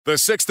The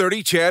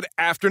 6:30 CHED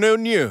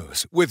Afternoon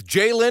News with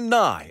Jaylen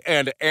Nye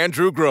and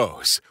Andrew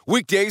Gross.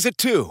 Weekdays at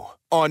 2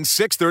 on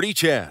 6:30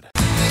 CHED.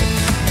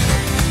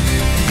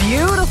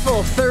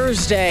 Beautiful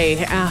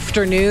Thursday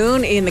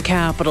afternoon in the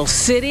capital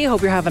city.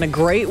 Hope you're having a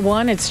great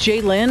one. It's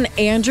Jaylen,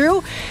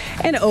 Andrew,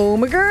 and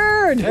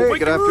McGurd. Hey,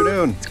 good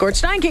afternoon. It's Gord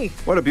Steinke.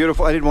 What a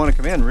beautiful... I didn't want to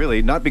come in,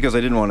 really. Not because I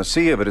didn't want to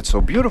see you, but it's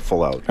so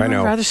beautiful out. I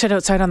know. I'd rather sit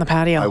outside on the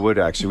patio. I would,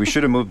 actually. We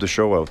should have moved the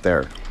show out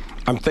there.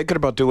 I'm thinking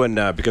about doing,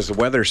 because the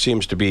weather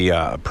seems to be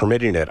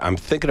permitting it, I'm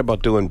thinking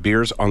about doing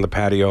beers on the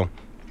patio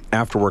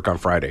after work on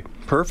Friday.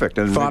 Perfect.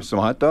 And maybe some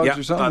hot dogs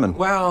or something?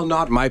 Well,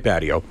 not my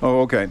patio.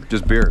 Oh, okay.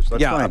 Just beers.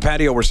 That's fine. A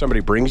patio where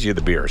somebody brings you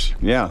the beers.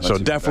 Yeah. So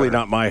definitely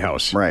not my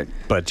house. Right.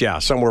 But yeah,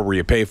 somewhere where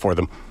you pay for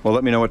them. Well,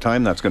 let me know what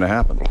time that's going to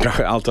happen.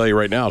 I'll tell you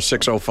right now,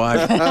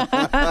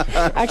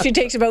 6:05. Actually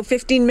takes about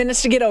 15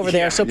 minutes to get over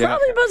there, so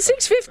probably about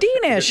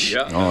 6:15-ish.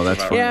 Yeah. Oh,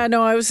 that's funny. Yeah,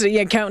 no, I was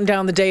counting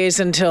down the days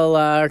until,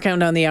 or counting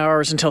down the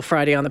hours until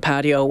Friday on the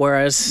patio,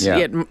 whereas,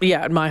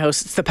 at my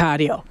house, it's the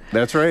patio.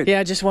 That's right. Yeah,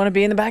 I just want to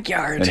be in the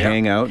backyard. And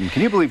hang out. And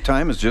can you believe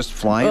time is just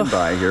flying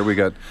by here? We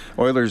got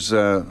Oilers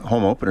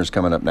home openers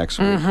coming up next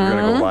week. We're going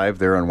to go live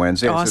there on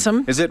Wednesday.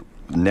 Awesome. Is it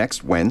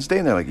next Wednesday?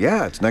 And they're like,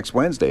 yeah, it's next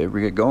Wednesday. We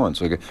get going.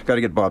 So we got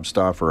to get Bob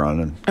Stauffer on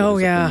and get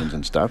his opinions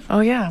and stuff. Oh,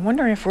 yeah. I'm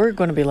wondering if we're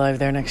going to be live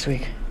there next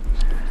week.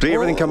 See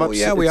everything come up?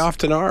 Yeah, we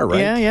often are, right?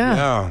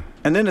 Yeah.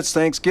 And then it's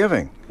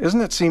Thanksgiving.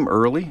 Doesn't it seem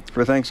early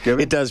for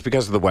Thanksgiving? It does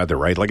because of the weather,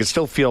 right? Like, it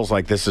still feels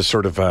like this is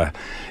sort of a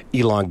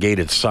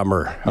elongated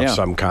summer of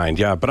some kind.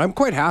 Yeah, but I'm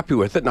quite happy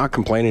with it, not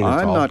complaining at all.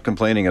 I'm not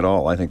complaining at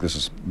all. I think this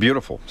is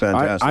beautiful.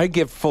 Fantastic. I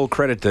give full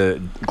credit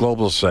to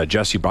Global's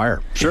Jesse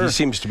Beyer. Sure. He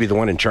seems to be the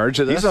one in charge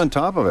of this. He's on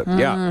top of it.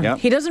 Yeah.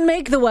 He doesn't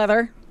make the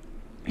weather.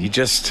 He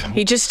just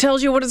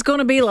tells you what it's going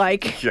to be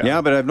like.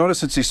 Yeah, but I've noticed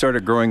since he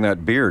started growing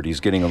that beard, he's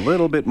getting a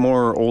little bit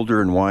more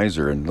older and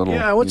wiser and little.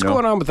 Yeah, what's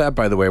going on with that,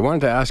 by the way? I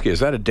wanted to ask you, is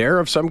that a dare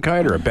of some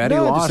kind or a bet he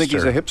lost? I just think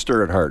he's a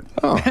hipster at heart.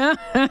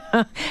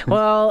 Oh.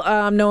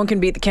 Well, no one can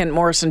beat the Kent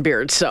Morrison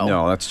beard, so.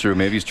 No, that's true.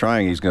 Maybe he's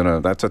trying.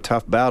 That's a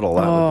tough battle.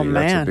 That would be.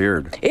 Man. That's a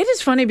beard. It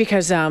is funny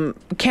because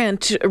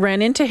Kent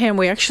ran into him.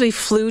 We actually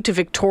flew to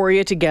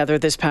Victoria together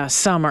this past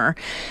summer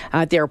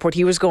at the airport.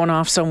 He was going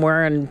off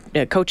somewhere, and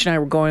Coach and I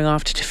were going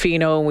off to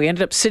Tofino, and we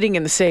ended up sitting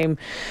in the same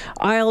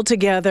aisle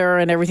together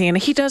and everything. And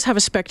he does have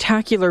a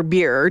spectacular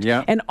beard.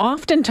 Yeah. And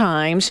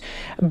oftentimes,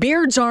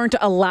 beards aren't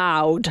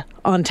allowed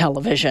on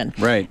television.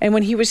 Right. And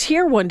when he was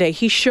here one day,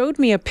 he showed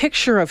me a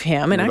picture of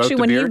him. And Without actually, the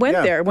when he beard? went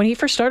Yeah. there, when he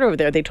first started over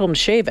there, they told him to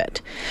shave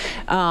it.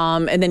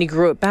 And then he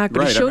grew it back.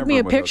 But Right, he I showed me a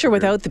remember without picture the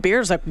beard. without the beard. I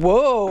was like,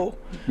 whoa.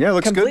 Yeah, it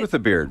looks good with the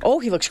beard. Oh,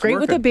 he looks great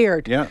with working. a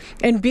beard. Yeah.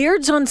 And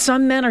beards on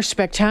some men are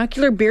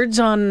spectacular. Beards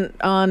on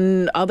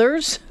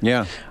others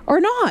Yeah.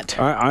 are not.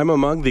 I'm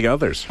among the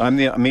others.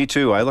 Me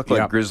too. I look like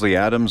Yeah. Grizzly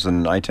Adams,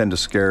 and I tend to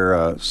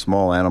scare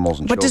small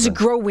animals and But does it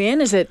children. grow in?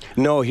 Is it?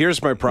 No,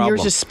 here's my problem.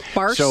 Yours is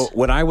sparse? So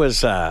when I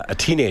was a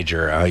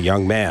teenager, a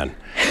young man,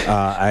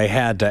 I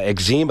had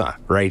eczema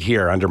right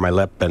here under my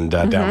lip and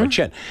down my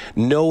chin.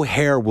 No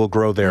hair will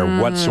grow there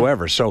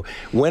whatsoever. So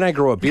when I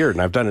grow a beard,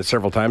 and I've done it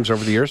several times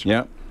over the years,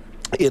 Yeah.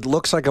 it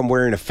looks like I'm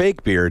wearing a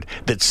fake beard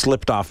that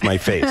slipped off my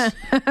face.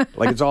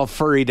 Like it's all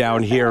furry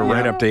down here,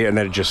 right up to, and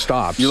then it just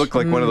stops. You look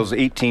like one of those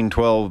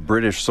 1812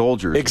 British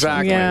soldiers.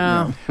 Exactly.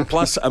 Yeah.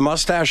 Plus, a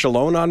mustache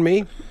alone on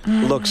me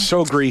looks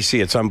so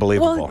greasy, it's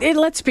unbelievable. Well,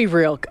 let's be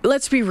real.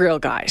 Let's be real,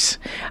 guys.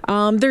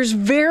 There's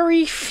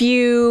very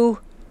few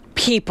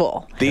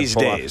people these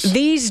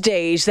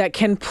days that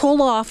can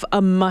pull off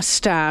a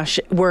mustache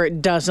where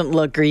it doesn't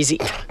look greasy.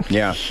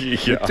 Yeah.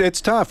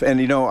 It's tough. And,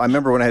 I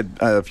remember when I had,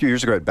 a few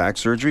years ago, I had back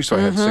surgery, so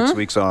I had 6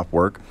 weeks off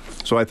work.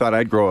 So I thought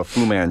I'd grow a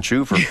Fu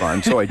Manchu for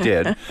fun, so I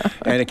did.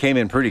 And it came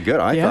in pretty good.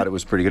 I thought it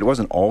was pretty good. It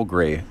wasn't all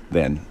gray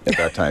then at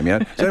that time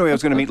yet. So anyway, I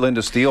was going to meet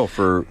Linda Steele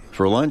for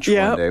lunch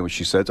one day, which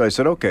she said. So I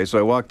said, okay. So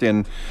I walked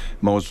in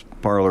Mo's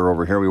parlor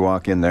over here. We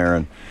walk in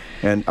there,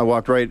 and I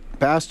walked right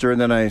past her,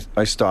 and then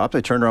I stopped.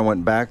 I turned around,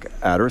 went back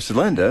at her, said,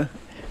 Linda,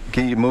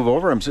 can you move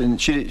over?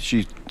 And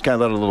she kind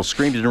of let a little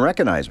scream, didn't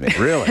recognize me.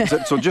 Really?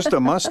 So just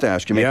a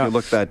mustache can make you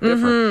look that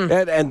different.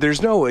 And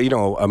there's no,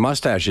 a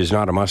mustache is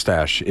not a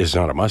mustache is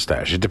not a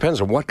mustache. It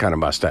depends on what kind of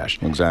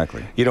mustache.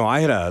 Exactly.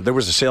 There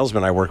was a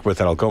salesman I worked with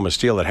at Algoma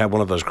Steel that had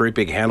one of those great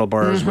big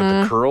handlebars with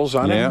the curls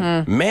on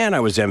it. Man, I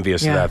was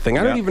envious of that thing.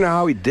 I don't even know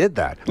how he did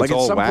that. Like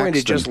at some point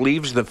it just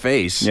leaves the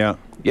face. Yeah.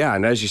 Yeah,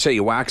 and as you say,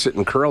 you wax it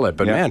and curl it.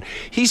 But man,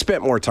 he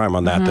spent more time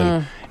on that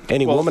than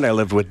any woman I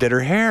lived with did her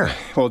hair.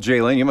 Well,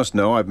 Jaylen, you must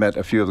know I've met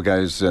a few of the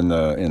guys in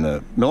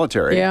the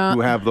military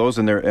who have those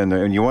in their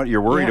and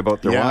you're worried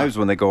about their wives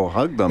when they go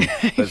hug them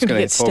that it's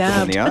going to poke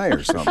them in the eye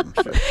or something.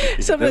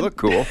 They look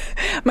cool.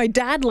 My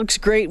dad looks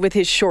great with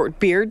his short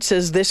beard.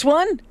 Says this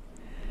one.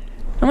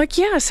 I'm like,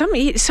 yeah, some.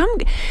 You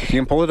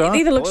can pull it off. It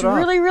either looks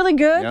really, really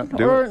good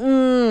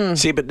or.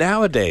 See, but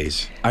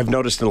nowadays, I've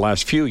noticed in the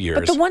last few years.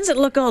 But the ones that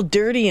look all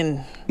dirty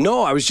and.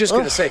 No, I was just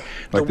going to say.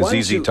 Like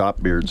the ZZ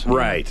Top beards.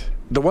 Right.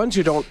 the ones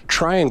who don't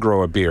try and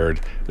grow a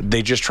beard,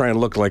 they just try and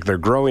look like they're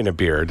growing a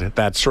beard.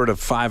 That sort of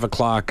 5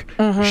 o'clock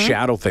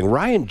shadow thing.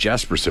 Ryan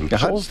Jesperson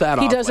pulls that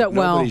off. He does like that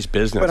well. Nobody's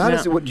business. But how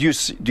does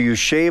it? Do you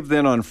shave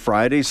then on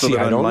Friday so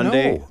that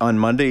on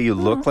Monday you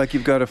look like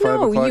you've got a 5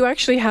 o'clock? No, you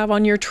actually have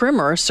on your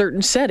trimmer a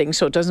certain setting,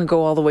 so it doesn't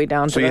go all the way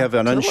down to. So you have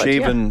an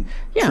unshaven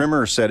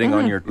trimmer setting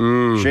on your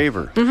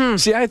shaver.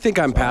 See, I think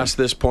I'm past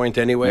this point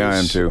anyways. Yeah, I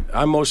am too.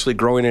 I'm mostly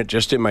growing it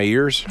just in my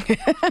ears.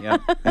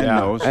 And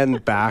nose.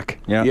 And back.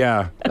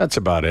 Yeah. That's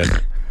about it.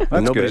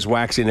 And nobody's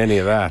waxing any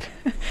of that.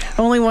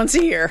 Only once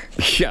a year.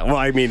 Yeah, well,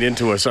 I mean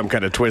into some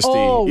kind of twisty.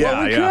 Oh, yeah,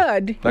 well, we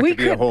could. That could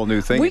be a whole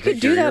new thing. We could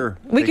do that.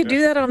 We could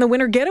do that on the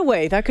winter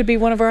getaway. That could be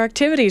one of our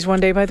activities one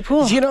day by the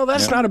pool. You know,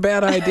 that's not a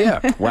bad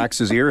idea. Wax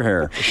his ear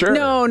hair. Sure.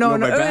 No.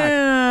 My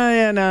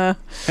back. No.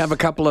 Have a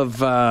couple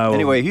of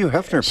anyway, Hugh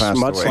Hefner passed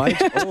smut away.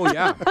 slides. Oh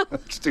yeah,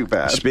 it's too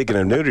bad. Speaking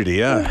of nudity,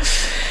 yeah.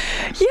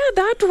 Yeah,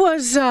 that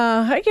was,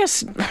 I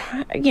guess,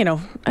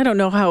 I don't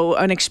know how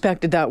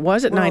unexpected that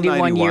was at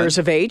 91 years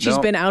of age. He's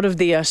been out of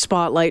the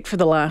spotlight for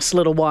the last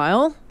little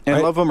while.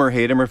 And love him or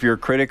hate him, or if you're a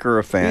critic or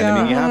a fan, Yeah.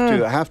 I mean,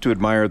 you have to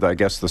admire,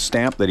 the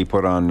stamp that he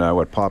put on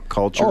pop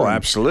culture. Oh, and,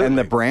 absolutely. And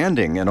the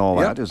branding and all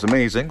that is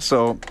amazing.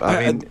 So,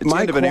 I mean, it's my the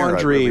end of an era, it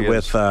quandary really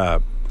is.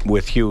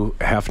 with Hugh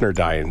Hefner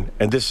dying,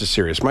 and this is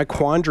serious, my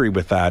quandary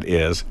with that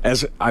is,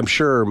 as I'm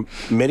sure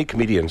many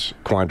comedians'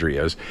 quandary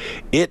is,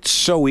 it's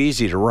so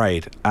easy to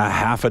write a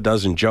half a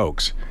dozen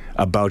jokes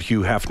about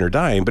Hugh Hefner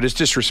dying, but it's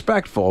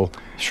disrespectful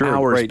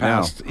hours right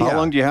past. Now. How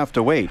long do you have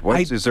to wait?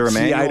 Is there a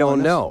manual? I don't on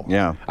this? know.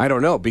 Yeah. I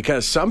don't know,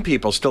 because some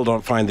people still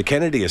don't find the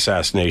Kennedy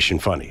assassination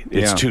funny.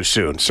 It's too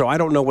soon. So I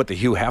don't know what the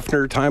Hugh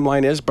Hefner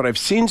timeline is, but I've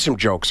seen some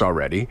jokes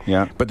already.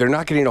 Yeah. But they're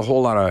not getting a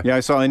whole lot of I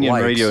saw Indian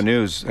likes. Radio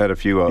News had a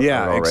few already,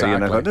 exactly.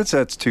 and I thought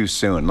that's too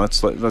soon.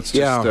 Let's just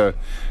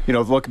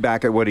look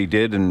back at what he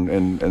did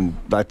and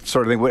that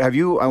sort of thing.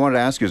 I wanted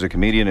to ask you, as a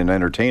comedian and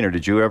entertainer,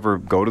 did you ever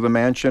go to the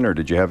mansion, or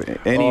did you have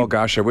any? Oh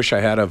gosh, I wish I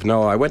had of.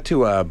 No, I went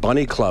to a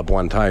bunny club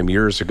one time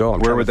years ago.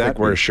 Where would that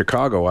be? Where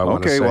Chicago, I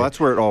want to say. Okay, well, that's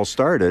where it all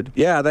started.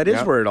 Yeah, that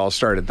is where it all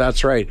started.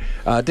 That's right.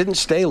 Didn't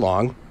stay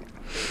long.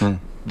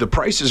 The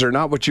prices are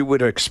not what you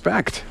would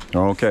expect.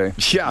 Okay.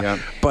 Yeah.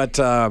 But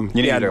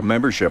you need a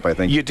membership, I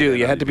think. You do.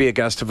 You had to be a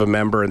guest of a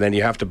member, and then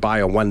you have to buy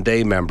a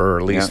one-day member, or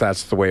at least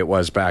that's the way it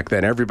was back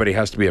then. Everybody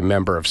has to be a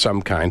member of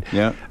some kind.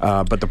 Yeah.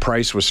 But the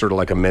price was sort of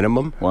like a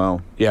minimum.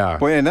 Wow. Yeah.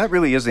 Boy, and that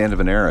really is the end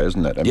of an era,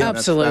 isn't it? I mean,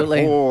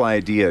 Absolutely. That whole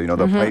idea,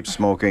 the pipe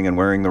smoking and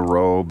wearing the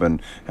robe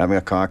and having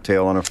a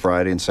cocktail on a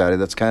Friday and Saturday,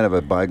 that's kind of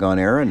a bygone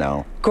era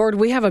now. Gord,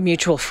 we have a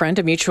mutual friend,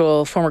 a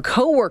mutual former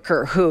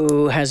co-worker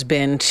who has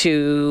been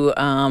to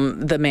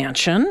the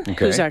mansion,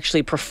 who's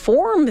actually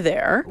performed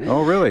there.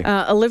 Oh, really?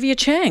 Olivia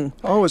Chang.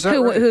 Oh, is that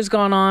right? Who's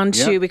gone on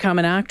to become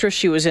an actress.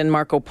 She was in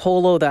Marco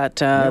Polo, that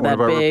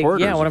big,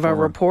 one of our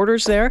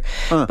reporters there.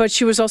 But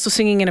she was also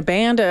singing in a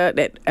band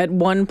at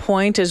one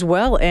point as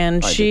well,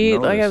 and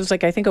I was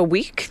I think a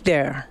week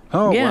there.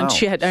 Oh, yeah, wow.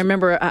 and I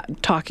remember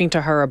talking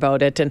to her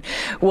about it, and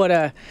what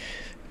a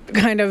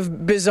kind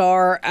of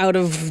bizarre, out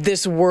of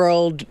this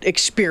world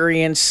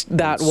experience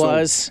that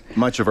was.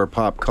 Much of our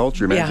pop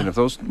culture. Imagine if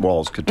those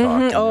walls could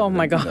talk. Oh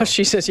my gosh,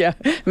 she says,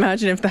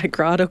 imagine if that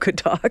grotto could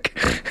talk.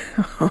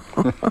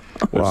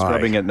 They're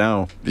scrubbing it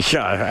now.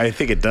 Yeah, I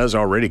think it does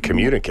already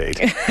communicate.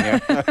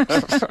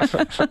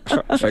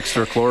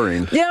 Extra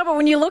chlorine. Yeah, but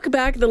when you look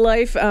back at the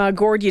life,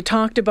 Gord, you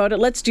talked about it.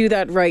 Let's do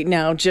that right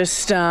now,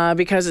 just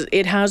because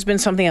it has been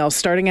something else.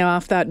 Starting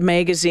off that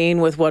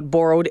magazine with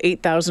borrowed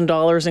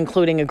 $8,000,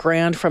 including a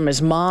grand from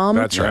his mom.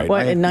 That's right.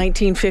 In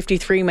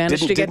 1953,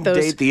 managed to get those.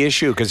 Didn't date the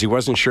issue because he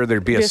wasn't sure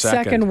there'd be a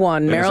second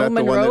one. Marilyn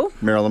Monroe.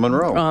 Marilyn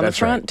Monroe. On the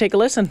front. Right. Take a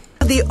listen.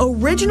 The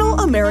original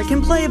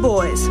American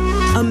Playboys,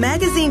 a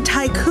magazine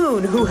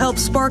tycoon who helped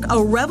spark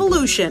a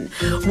revolution,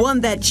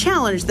 one that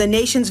challenged the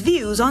nation's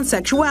views on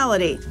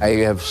sexuality. I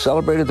have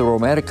celebrated the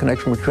romantic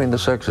connection between the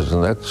sexes,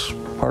 and that's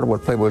part of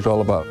what Playboy is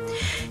all about.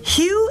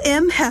 Hugh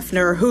M.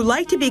 Hefner, who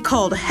liked to be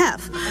called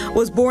Hef,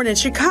 was born in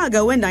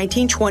Chicago in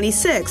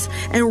 1926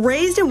 and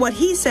raised in what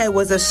he said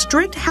was a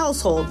strict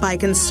household by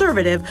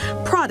conservative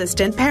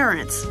Protestant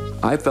parents.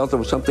 I felt there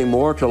was something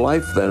more to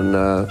life than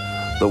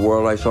the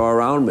world I saw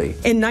around me.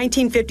 In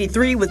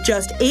 1953, with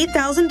just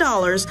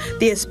 $8,000,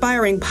 the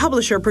aspiring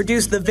publisher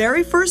produced the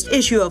very first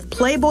issue of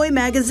Playboy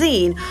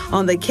magazine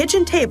on the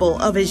kitchen table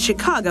of his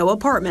Chicago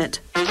apartment.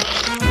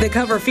 The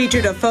cover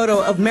featured a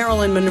photo of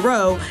Marilyn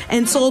Monroe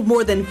and sold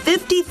more than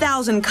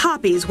 50,000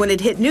 copies when it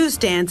hit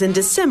newsstands in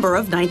December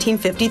of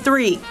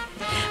 1953.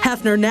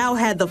 Hefner now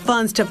had the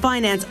funds to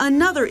finance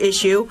another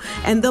issue,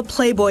 and the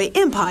Playboy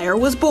empire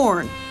was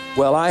born.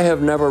 Well, I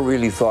have never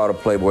really thought of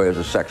Playboy as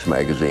a sex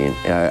magazine.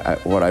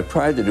 What I've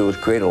tried to do is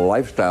create a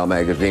lifestyle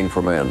magazine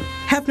for men.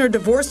 Hefner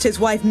divorced his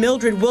wife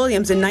Mildred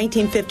Williams in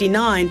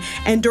 1959,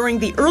 and during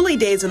the early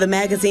days of the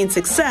magazine's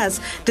success,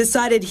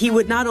 decided he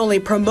would not only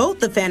promote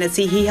the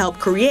fantasy he helped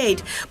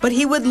create, but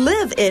he would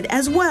live it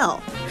as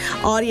well.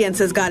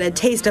 Audiences got a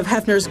taste of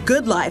Hefner's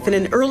good life in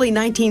an early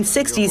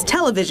 1960s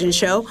television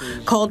show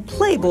called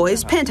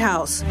Playboy's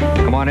Penthouse.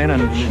 Come on in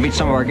and meet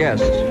some of our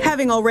guests.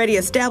 Having already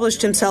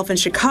established himself in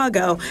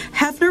Chicago,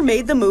 Hefner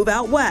made the move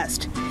out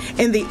west.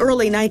 In the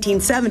early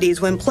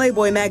 1970s, when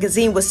Playboy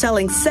magazine was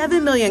selling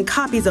 7 million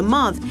copies a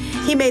month,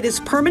 he made his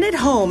permanent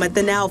home at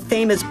the now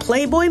famous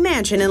Playboy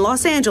Mansion in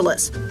Los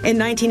Angeles. In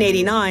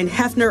 1989,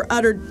 Hefner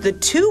uttered the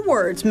two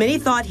words many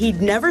thought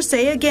he'd never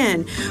say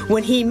again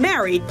when he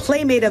married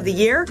Playmate of the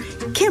Year,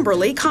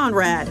 Kimberly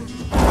Conrad.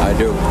 I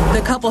do.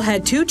 The couple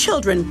had 2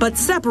 children, but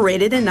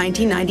separated in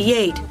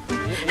 1998.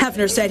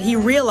 Hefner said he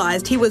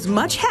realized he was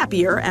much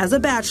happier as a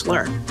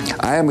bachelor.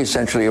 I am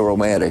essentially a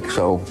romantic,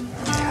 so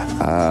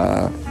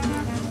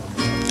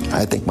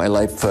I think my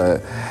life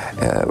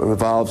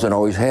revolves and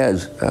always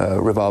has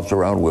revolves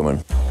around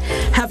women.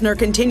 Hefner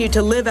continued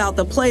to live out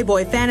the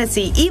Playboy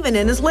fantasy even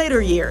in his later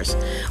years,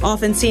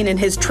 often seen in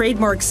his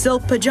trademark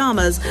silk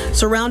pajamas,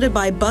 surrounded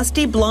by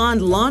busty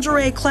blonde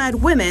lingerie-clad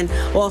women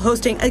while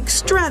hosting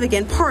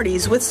extravagant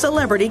parties with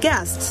celebrity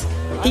guests.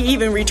 He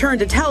even returned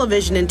to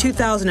television in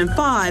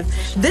 2005,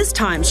 this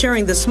time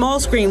sharing the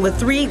small screen with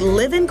 3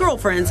 live-in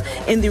girlfriends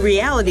in the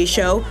reality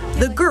show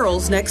The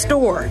Girls Next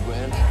Door.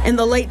 In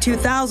the late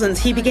 2000s,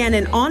 he began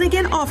an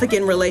on-again,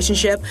 off-again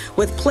relationship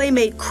with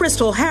Playmate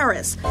Crystal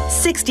Harris,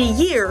 60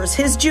 years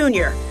his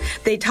junior.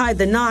 They tied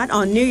the knot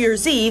on New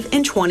Year's Eve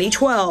in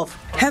 2012.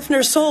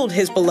 Hefner sold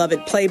his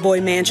beloved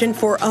Playboy Mansion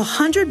for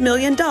 $100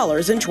 million in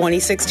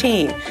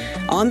 2016,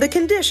 on the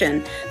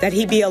condition that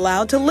he be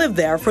allowed to live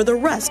there for the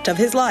rest of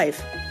his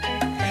life.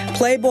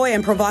 Playboy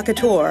and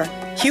provocateur,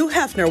 Hugh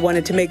Hefner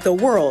wanted to make the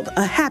world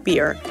a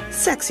happier,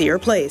 sexier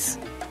place.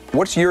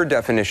 What's your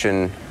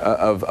definition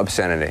of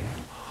obscenity?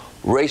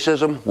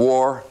 Racism,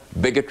 war,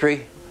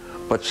 bigotry,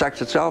 but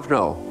sex itself,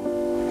 no.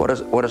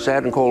 What a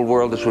sad and cold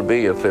world this would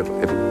be if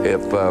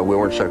we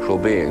weren't sexual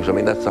beings. I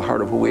mean, that's the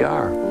heart of who we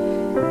are.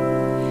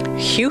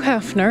 Hugh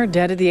Hefner,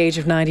 dead at the age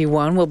of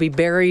 91, will be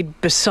buried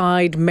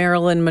beside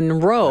Marilyn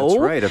Monroe. That's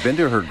right. I've been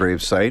to her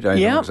gravesite. I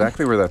know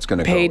exactly where that's going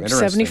to go. Paid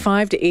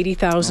 $75,000 to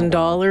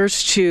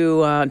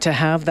 $80,000 to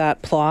have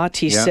that plot.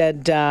 He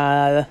said,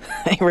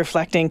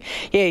 reflecting,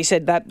 he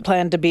said that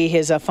planned to be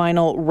his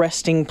final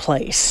resting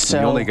place. So.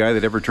 The only guy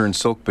that ever turned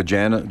silk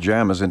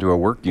pajamas into a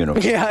work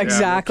uniform. Yeah,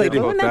 exactly.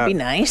 Wouldn't that be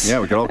nice?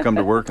 Yeah, we could all come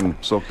to work in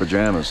silk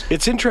pajamas.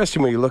 It's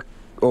interesting when you look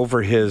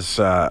over his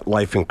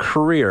life and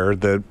career,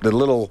 the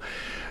little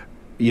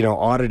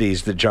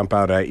oddities that jump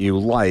out at you,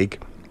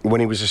 like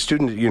when he was a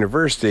student at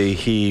university,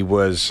 he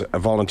was a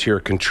volunteer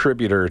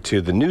contributor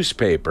to the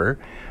newspaper,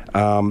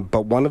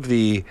 but one of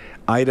the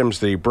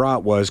items that he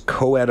brought was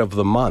Co-Ed of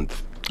the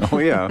Month. Oh,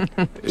 yeah.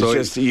 So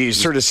you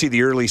sort of see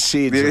the early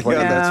seeds. Of what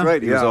that's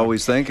right. He was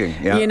always thinking.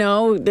 Yeah.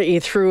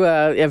 Through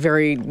a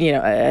very,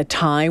 a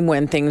time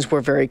when things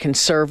were very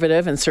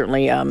conservative, and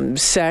certainly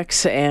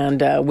sex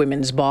and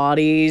women's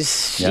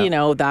bodies,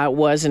 that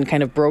was, and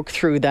kind of broke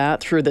through that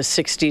through the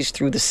 60s,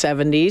 through the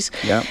 70s.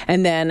 Yeah.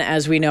 And then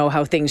as we know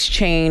how things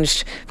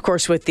changed, of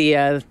course, with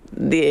the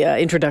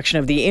introduction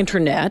of the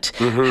internet,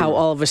 how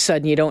all of a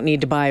sudden you don't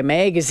need to buy a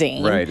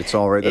magazine. Right. It's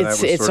all right.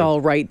 It's all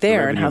right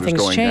there, and how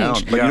things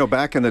changed. Down. But,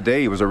 back in the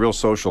day, he was a real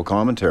social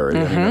commentary.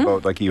 I mean,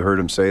 about, like you heard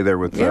him say there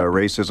with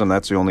racism,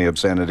 that's the only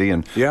obscenity,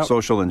 and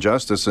social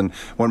injustice. And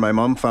when my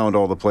mom found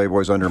all the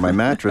Playboys under my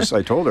mattress,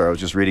 I told her I was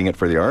just reading it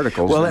for the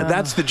articles. Well,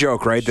 that's the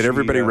joke, right? That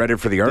everybody read it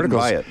for the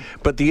articles. Didn't buy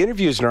it. But the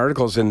interviews and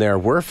articles in there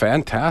were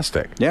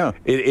fantastic. Yeah.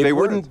 It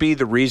wouldn't be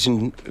the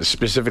reason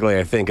specifically,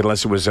 I think,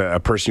 unless it was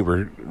a person you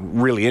were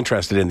really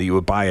interested in, that you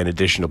would buy an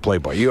edition of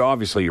Playboy.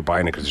 You're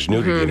buying it because there's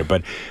nudity in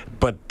it.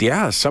 But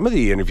yeah, some of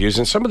the interviews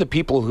and some of the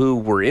people who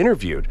were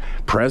interviewed,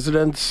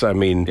 presidents,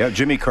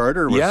 Jimmy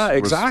Carter was,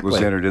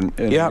 was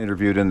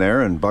interviewed in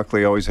there, and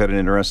Buckley always had an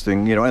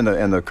interesting,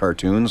 and the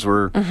cartoons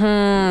were,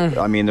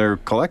 they're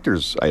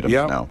collector's items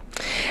now.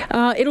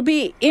 It'll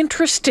be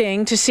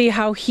interesting to see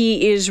how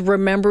he is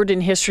remembered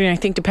in history, and I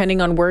think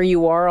depending on where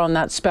you are on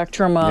that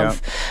spectrum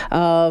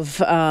of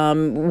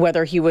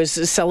whether he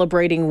was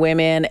celebrating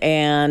women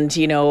and,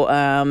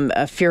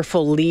 a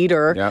fearful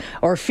leader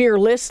or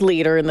fearless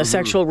leader in the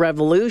sexual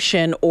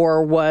revolution,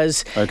 or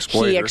was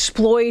he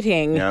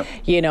exploiting,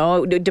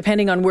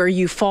 depending on where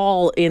you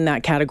fall in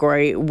that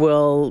category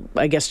will,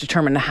 I guess,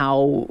 determine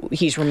how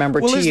he's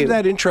remembered to you. Well, isn't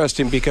that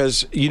interesting?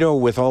 Because,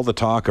 with all the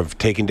talk of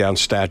taking down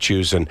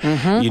statues and,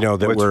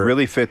 that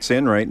really fits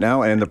in right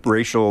now, and the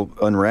racial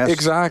unrest.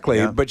 Exactly.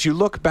 Yeah. But you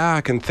look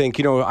back and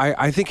think,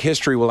 I think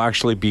history will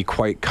actually be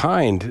quite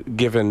kind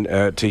given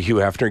to Hugh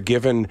Hefner,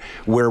 given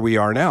where we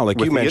are now. Like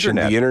you mentioned,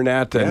 the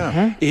internet.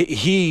 And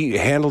he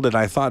handled it,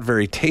 I thought,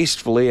 very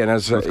tastefully. And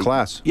with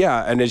class.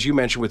 Yeah, and as you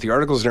mentioned with the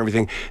articles and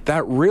everything,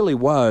 that really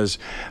was...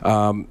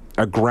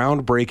 a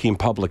groundbreaking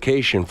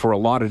publication for a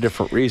lot of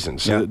different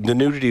reasons. The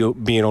nudity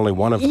being only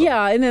one of them.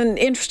 Yeah, and then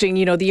interesting,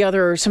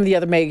 some of the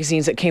other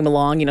magazines that came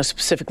along,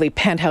 specifically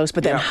Penthouse,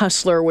 but then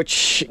Hustler,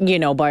 which,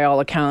 by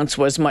all accounts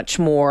was much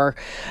more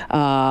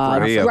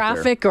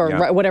graphic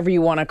or whatever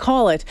you want to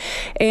call it.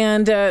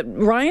 And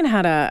Ryan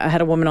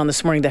had a woman on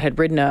this morning that had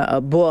written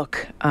a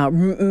book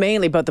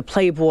mainly about the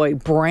Playboy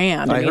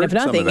brand. I mean, if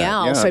nothing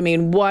else, I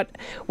mean, what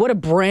a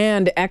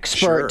brand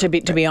expert to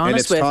be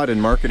honest with. And it's taught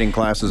in marketing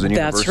classes in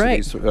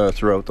universities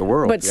throughout the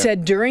world. But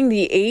said during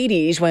the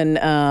 80s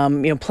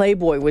when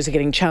Playboy was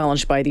getting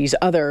challenged by these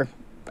other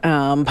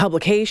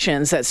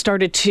publications that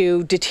started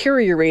to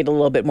deteriorate a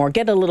little bit more,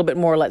 get a little bit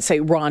more, let's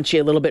say, raunchy,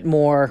 a little bit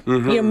more,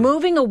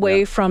 moving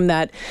away from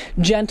that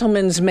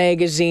gentleman's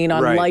magazine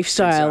on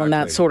lifestyle and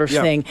that sort of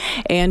thing.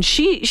 And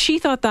she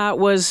thought that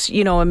was,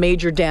 a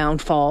major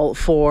downfall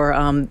for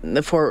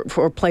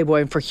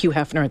Playboy and for Hugh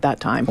Hefner at that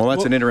time. Well,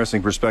 that's an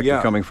interesting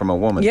perspective coming from a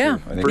woman, too.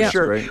 I think for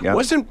sure. Great. Yeah.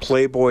 Wasn't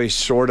Playboy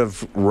sort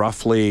of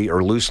roughly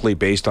or loosely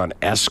based on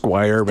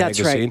Esquire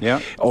magazine?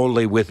 That's right.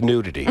 Only with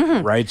nudity,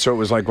 right? So it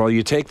was like, well,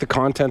 you take the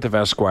content of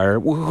Esquire,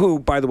 who,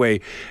 by the way,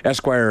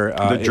 Esquire...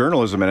 the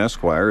journalism in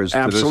Esquire is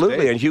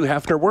absolutely, and Hugh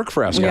Hefner worked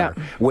for Esquire.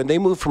 Yeah. When they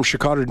moved from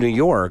Chicago to New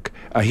York,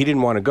 he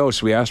didn't want to go,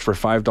 so he asked for a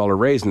 $5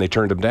 raise, and they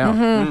turned him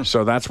down.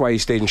 So that's why he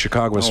stayed in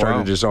Chicago and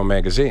started his own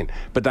magazine.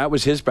 But that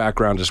was his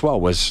background as well,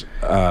 was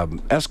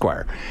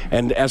Esquire.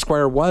 And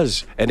Esquire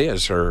was, and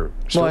is, or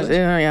still is?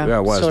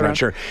 I'm not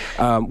sure,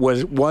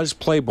 was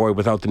Playboy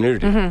without the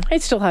nudity.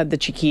 It still had the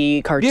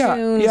cheeky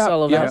cartoons,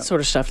 all of that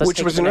sort of stuff.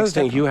 Which was another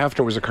thing. Hugh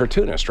Hefner was a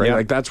cartoonist, right?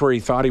 Like, that's where he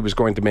thought he was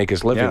going to make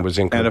his living, was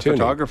in cartooning. And a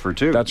photographer,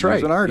 too. That's right.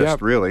 He was an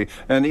artist, really.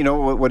 And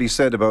what he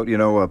said about,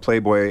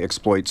 Playboy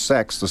exploits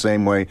sex the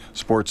same way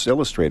Sports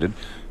Illustrated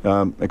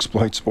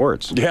exploits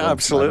sports. Yeah,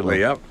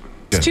 absolutely,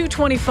 It's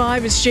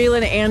 2:25. It's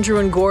Jalen, Andrew,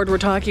 and Gord. We're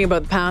talking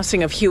about the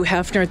passing of Hugh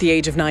Hefner at the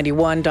age of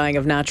 91, dying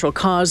of natural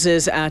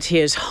causes at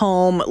his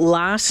home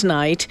last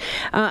night.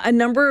 A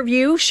number of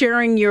you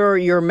sharing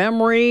your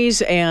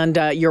memories and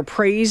your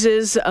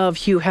praises of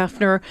Hugh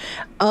Hefner.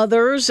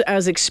 Others,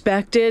 as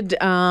expected,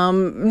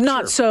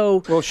 not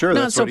so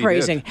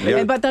praising.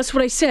 But that's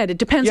what I said. It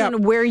depends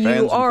on where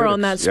you are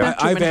on that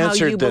spectrum and how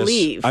you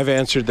believe. I've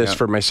answered this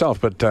for myself,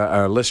 but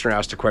a listener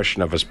asked a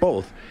question of us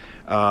both.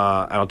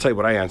 And I'll tell you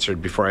what I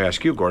answered before I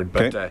ask you, Gord.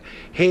 But,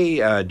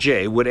 hey,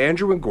 Jay, would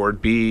Andrew and Gord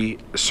be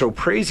so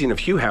praising of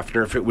Hugh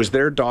Hefner if it was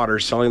their daughter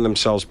selling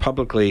themselves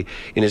publicly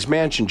in his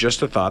mansion?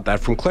 Just a thought. That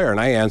from Claire.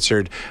 And I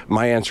answered,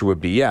 my answer would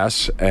be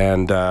yes.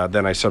 And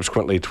then I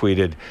subsequently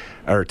tweeted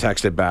or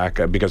texted back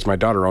because my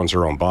daughter owns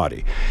her own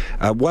body.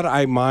 What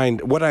I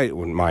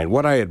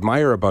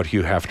admire about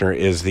Hugh Hefner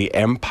is the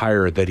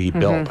empire that he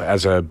built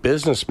as a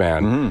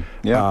businessman.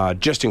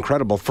 Just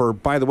incredible for,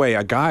 by the way,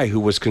 a guy who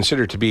was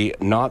considered to be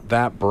not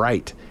that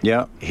bright.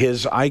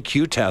 His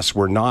IQ tests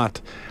were not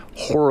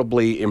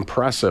horribly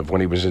impressive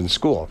when he was in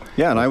school.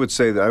 And I would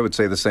say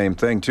the same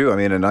thing too. I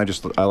mean, and I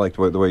liked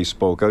the way he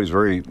spoke out. He's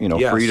very,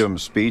 freedom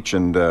of speech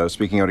and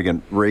speaking out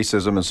against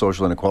racism and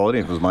social inequality.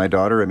 If it was my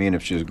daughter, I mean,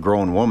 if she's a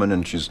grown woman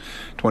and she's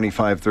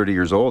 25, 30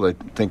 years old, I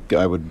think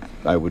I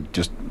would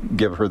just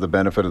give her the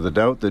benefit of the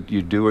doubt that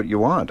you do what you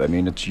want. I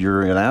mean,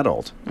 you're an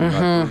adult. I'm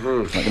not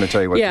going to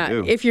tell you what to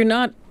do. If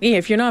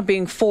you're not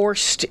being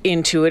forced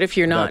into it, if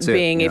you're not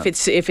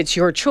if it's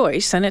your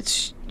choice, then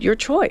it's your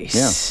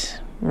choice.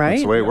 Right?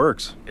 That's the way it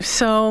works.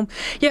 So,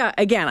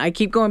 again, I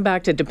keep going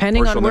back to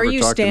depending on where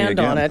you stand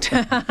on it.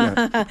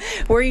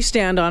 Where you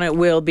stand on it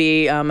will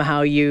be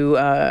how you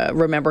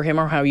remember him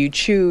or how you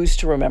choose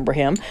to remember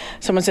him.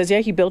 Someone says,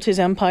 he built his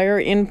empire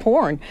in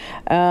porn.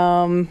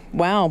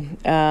 Wow.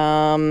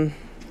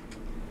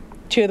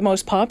 Two of the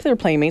most popular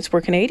playmates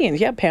were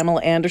Canadians.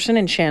 Pamela Anderson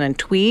and Shannon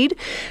Tweed.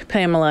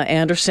 Pamela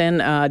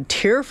Anderson,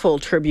 tearful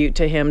tribute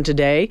to him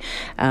today.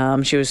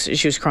 She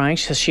was crying.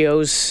 She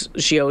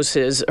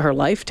owes her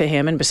life to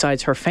him, and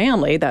besides her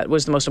family, that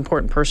was the most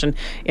important person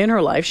in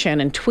her life.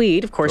 Shannon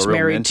Tweed, of course,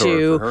 married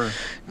to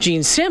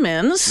Gene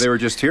Simmons. They were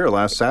just here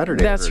last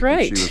Saturday. That's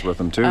right. She was with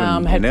them too.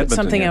 Had put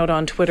something out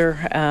on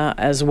Twitter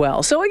as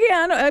well. So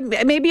again,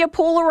 maybe a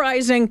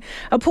polarizing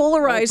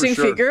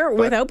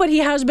figure but he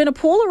has been a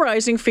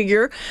polarizing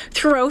figure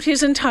throughout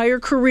his entire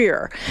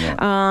career.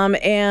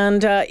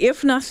 And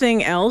if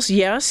nothing else,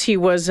 yes, he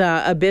was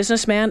a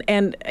businessman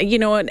and,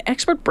 an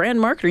expert brand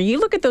marketer. You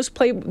look at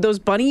those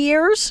bunny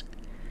ears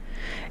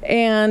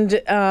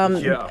and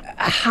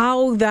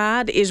how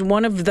that is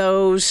one of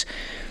those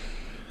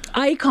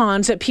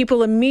icons that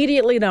people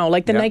immediately know,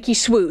 like the Nike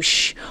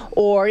swoosh,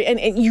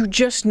 and you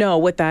just know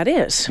what that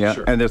is.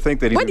 And they think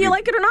that whether you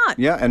like it or not.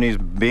 And he's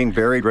being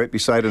buried right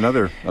beside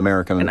another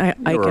American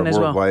icon as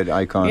well, worldwide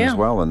icon as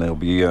well, and they'll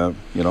be,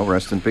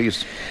 rest in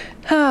peace.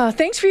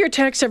 Thanks for your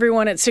texts,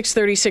 everyone, at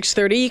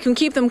 6:30. You can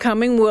keep them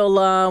coming.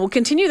 We'll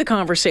continue the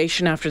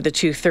conversation after the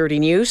 2:30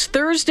 news.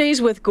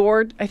 Thursdays with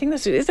Gord. I think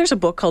there's a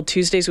book called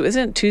Tuesdays.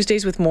 Isn't it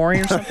Tuesdays with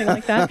Maury or something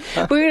like that?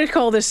 We're going to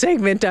call this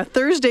segment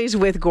Thursdays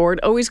with Gord.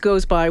 Always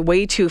goes by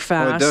way too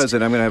fast. Well, it does,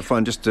 and I'm going to have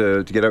fun just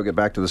to get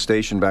back to the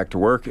station, back to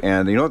work.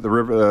 And you know what?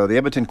 The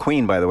Edmonton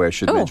Queen, by the way, I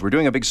should mention. We're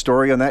doing a big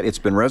story on that. It's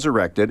been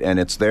resurrected, and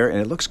it's there, and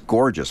it looks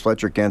gorgeous.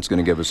 Fletcher Kent's going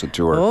to give us a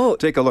tour. Oh.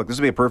 Take a look. This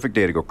would be a perfect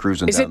day to go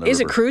cruising down the river. Is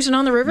it cruising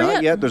on the river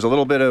Not yet. There's a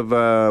little bit of,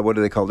 what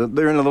do they call it?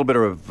 They're in a little bit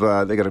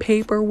of, they got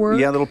paperwork?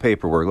 Yeah, a little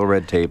paperwork, a little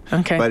red tape.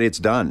 Okay. But it's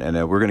done, and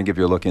we're going to give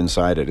you a look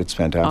inside it. It's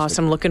fantastic.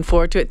 Awesome. Looking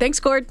forward to it. Thanks,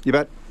 Gord. You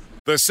bet.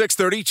 The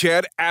 6:30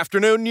 CHED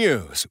Afternoon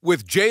News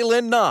with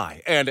Jaylen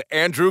Nye and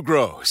Andrew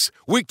Gross.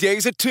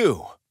 Weekdays at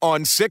 2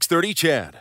 on 6:30 CHED.